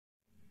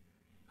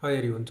Hi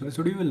everyone, so in this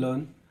video we will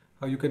learn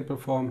how you can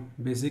perform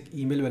basic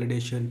email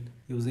validation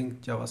using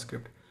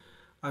JavaScript.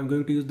 I'm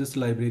going to use this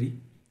library,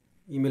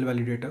 email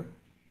validator,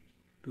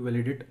 to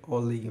validate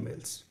all the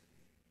emails.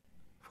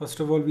 First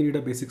of all, we need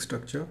a basic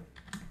structure.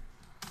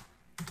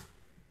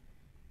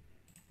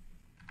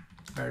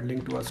 Add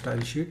link to our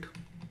style sheet.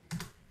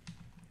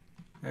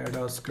 Add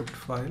our script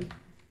file.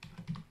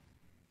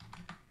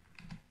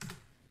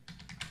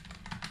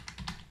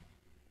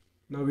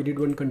 Now we need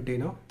one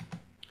container.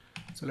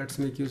 So let's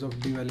make use of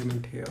div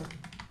element here.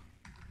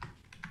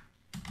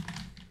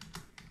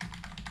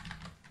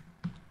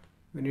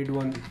 We need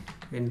one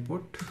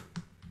input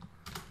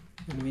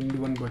and we need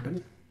one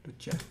button to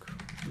check.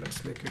 So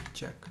let's make it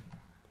check.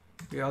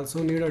 We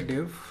also need a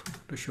div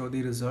to show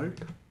the result.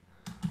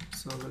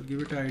 So we'll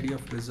give it an ID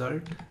of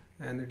result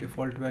and the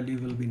default value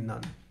will be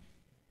none.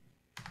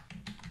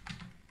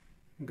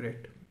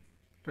 Great.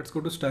 Let's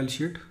go to style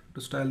sheet to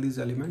style these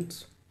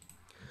elements.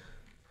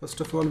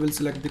 First of all, we'll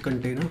select the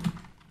container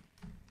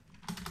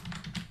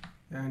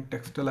and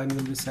text align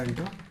will be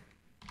center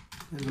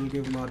and we'll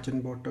give margin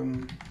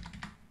bottom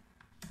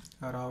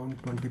around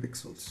 20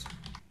 pixels.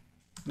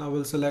 Now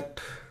we'll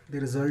select the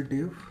result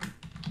div.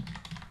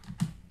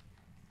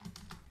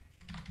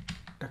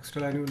 Text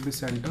align will be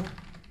center.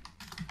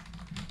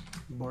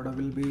 Border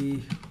will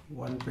be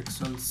 1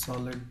 pixel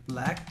solid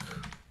black.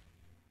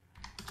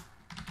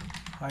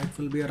 Height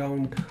will be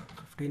around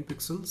 15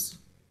 pixels.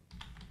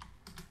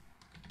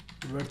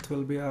 Width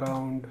will be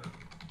around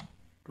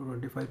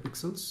 225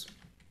 pixels.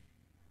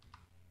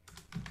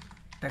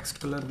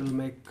 Text color will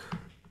make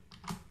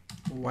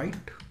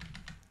white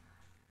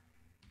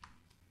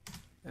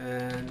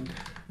and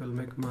we'll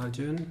make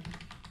margin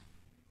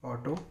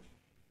auto.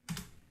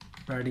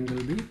 Padding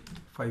will be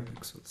 5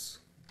 pixels.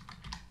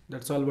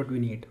 That's all what we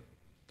need.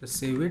 Just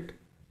save it,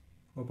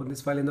 open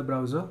this file in the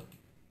browser.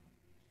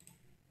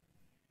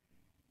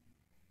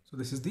 So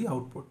this is the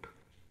output.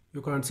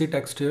 You can't see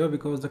text here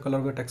because the color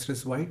of the text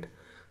is white.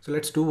 So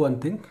let's do one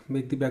thing,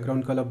 make the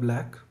background color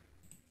black.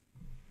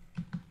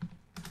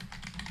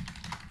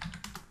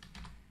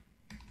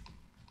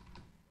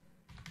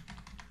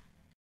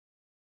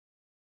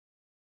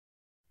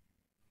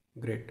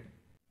 Great.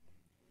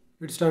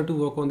 It's time to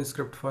work on the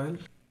script file.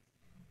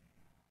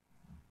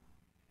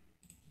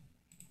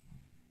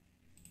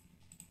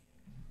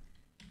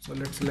 So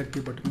let's select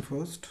the button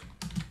first.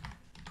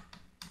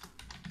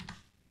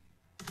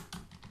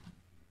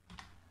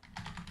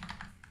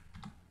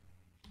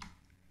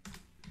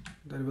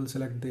 Then we'll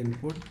select the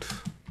input.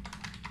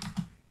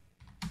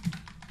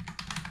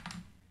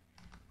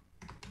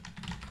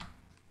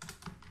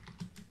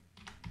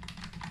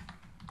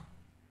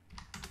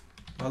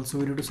 Also,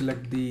 we need to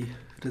select the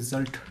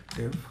result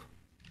div.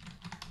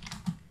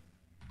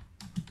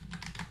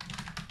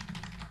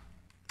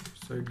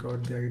 So it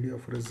got the ID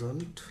of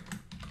result.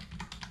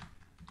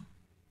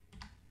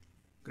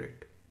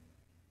 Great.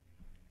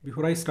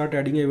 Before I start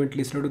adding an event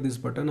listener to this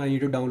button, I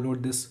need to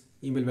download this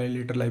email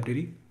validator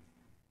library.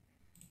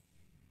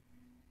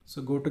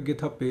 So go to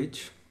GitHub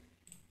page.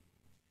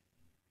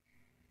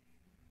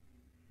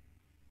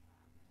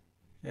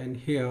 And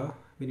here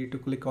we need to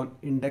click on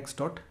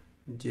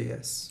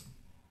index.js.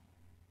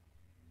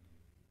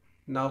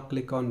 Now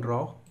click on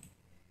raw.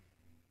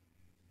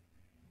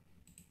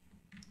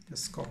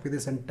 Just copy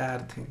this entire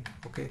thing.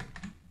 Okay.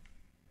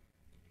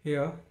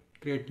 Here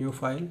create new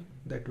file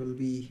that will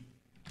be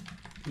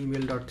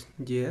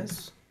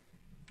email.js.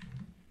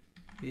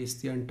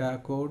 Paste the entire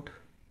code.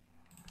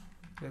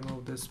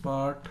 Remove this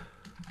part.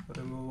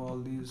 Remove all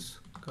these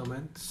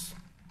comments.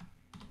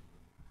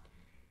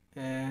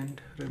 And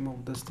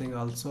remove this thing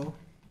also.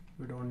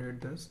 We don't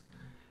need this.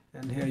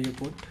 And here you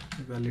put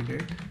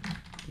validate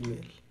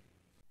email.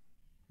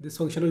 This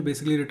function will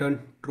basically return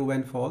true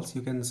and false.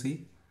 You can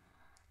see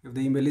if the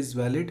email is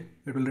valid,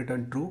 it will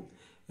return true.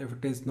 If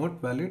it is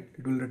not valid,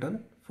 it will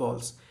return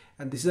false.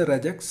 And this is a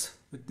regex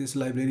which this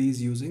library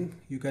is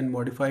using. You can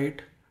modify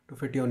it to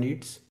fit your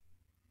needs.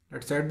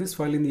 Let's add this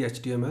file in the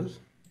HTML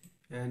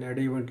and add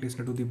a event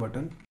listener to the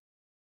button.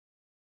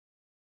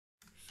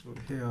 So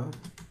here,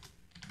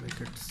 make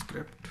it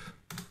script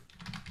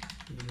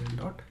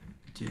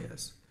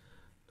email.js.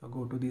 Now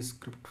go to the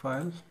script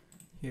file.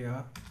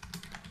 Here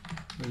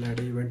we'll add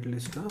an event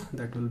listener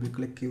that will be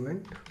click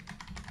event.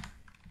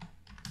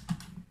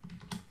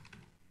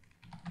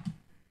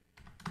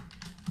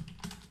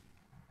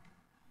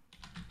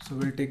 So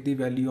we'll take the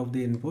value of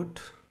the input.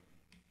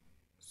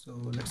 So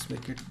let's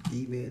make it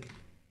email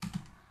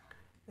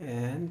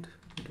and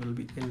it will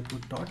be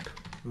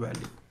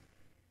input.value.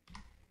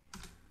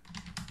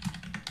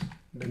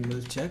 Then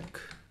we'll check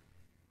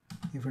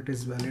if it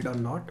is valid or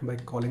not by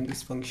calling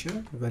this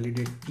function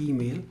validate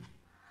email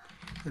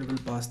and we'll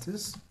pass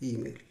this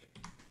email.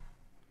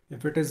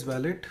 If it is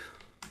valid,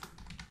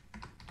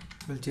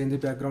 we'll change the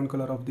background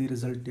color of the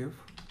result div.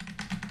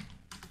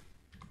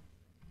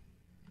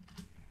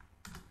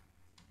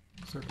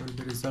 So it will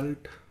be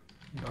result.style,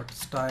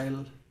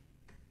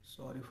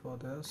 sorry for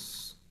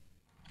this,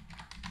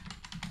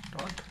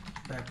 dot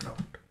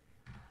background.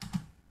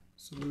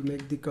 So we'll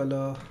make the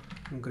color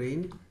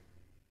green,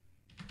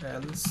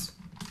 else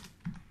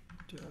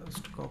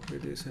just copy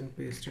this and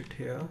paste it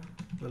here.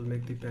 We'll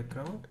make the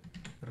background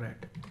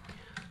red.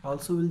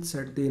 Also we'll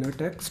set the inner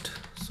text,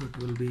 so it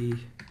will be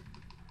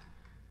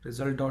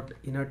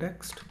result.inner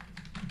text.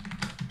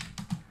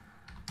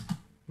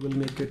 We'll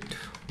make it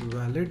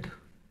valid,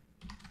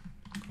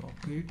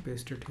 copy it,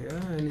 paste it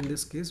here, and in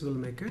this case we'll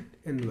make it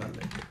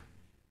invalid.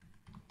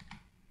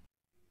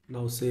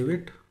 Now save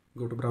it,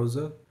 go to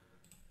browser,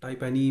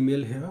 type any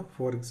email here,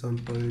 for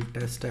example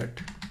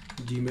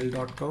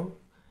test@gmail.com.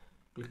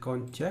 Click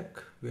on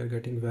check, we are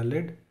getting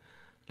valid.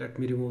 Let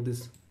me remove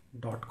this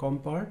 .com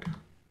part.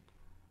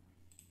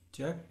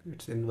 Check,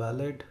 it's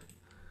invalid.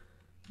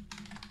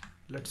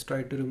 Let's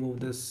try to remove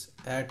this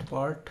 @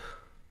 part.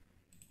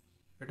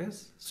 It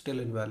is still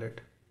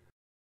invalid.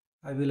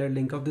 I will add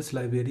link of this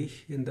library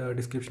in the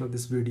description of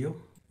this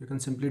video. You can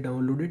simply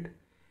download it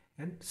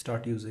and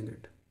start using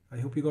it. I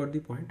hope you got the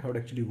point how it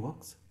actually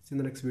works. See you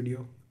in the next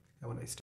video. Have a nice day.